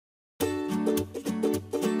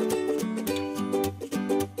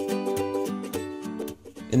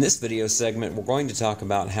In this video segment, we're going to talk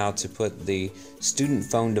about how to put the student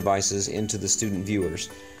phone devices into the student viewers.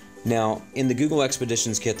 Now, in the Google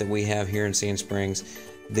Expeditions kit that we have here in Sand Springs,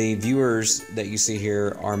 the viewers that you see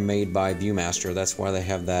here are made by ViewMaster. That's why they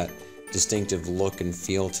have that distinctive look and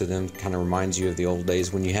feel to them. Kind of reminds you of the old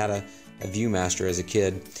days when you had a ViewMaster as a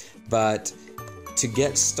kid. But to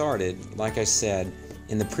get started, like I said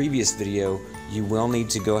in the previous video, you will need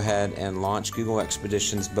to go ahead and launch Google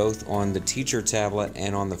Expeditions both on the teacher tablet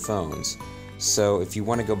and on the phones. So if you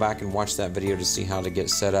want to go back and watch that video to see how to get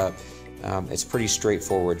set up, it's pretty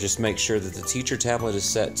straightforward. Just make sure that the teacher tablet is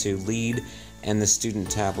set to lead and the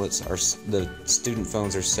student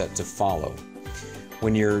phones are set to follow.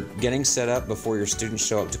 When you're getting set up before your students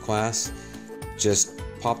show up to class, just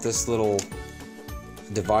pop this little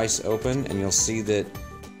device open and you'll see that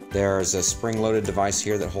there's a spring-loaded device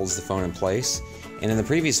here that holds the phone in place. And in the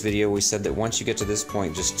previous video we said that once you get to this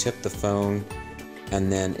point, just tip the phone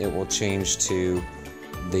and then it will change to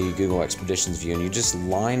the Google Expeditions view. And you just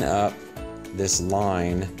line up this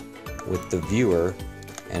line with the viewer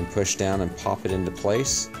and push down and pop it into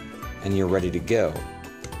place and you're ready to go.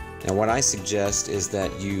 Now what I suggest is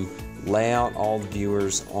that you lay out all the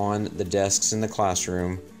viewers on the desks in the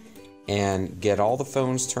classroom and get all the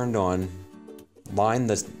phones turned on, line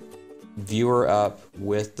the viewer up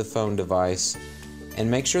with the phone device,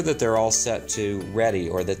 and make sure that they're all set to ready,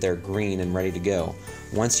 or that they're green and ready to go.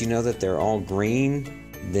 Once you know that they're all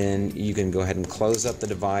green, then you can go ahead and close up the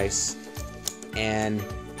device, and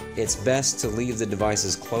it's best to leave the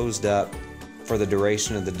devices closed up for the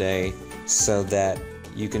duration of the day so that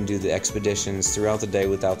you can do the expeditions throughout the day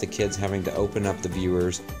without the kids having to open up the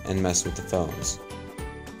viewers and mess with the phones.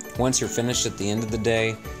 Once you're finished at the end of the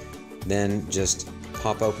day, then just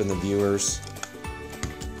pop open the viewers,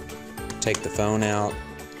 take the phone out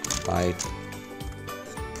by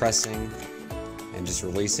pressing and just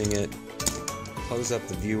releasing it, close up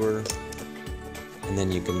the viewer, and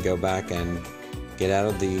then you can go back and get out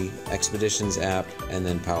of the Expeditions app and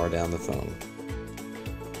then power down the phone.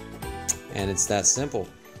 And it's that simple.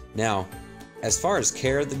 Now, as far as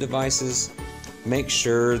care of the devices, make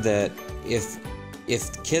sure that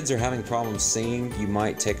if kids are having problems seeing, you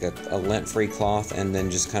might take a lint-free cloth and then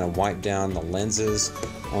just kind of wipe down the lenses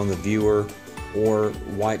on the viewer, or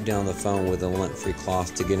wipe down the phone with a lint-free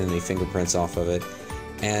cloth to get any fingerprints off of it.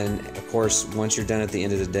 And of course, once you're done at the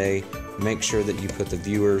end of the day, make sure that you put the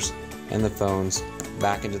viewers and the phones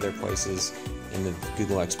back into their places in the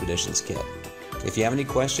Google Expeditions kit. If you have any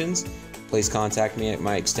questions, please contact me at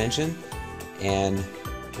my extension, and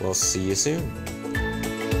we'll see you soon.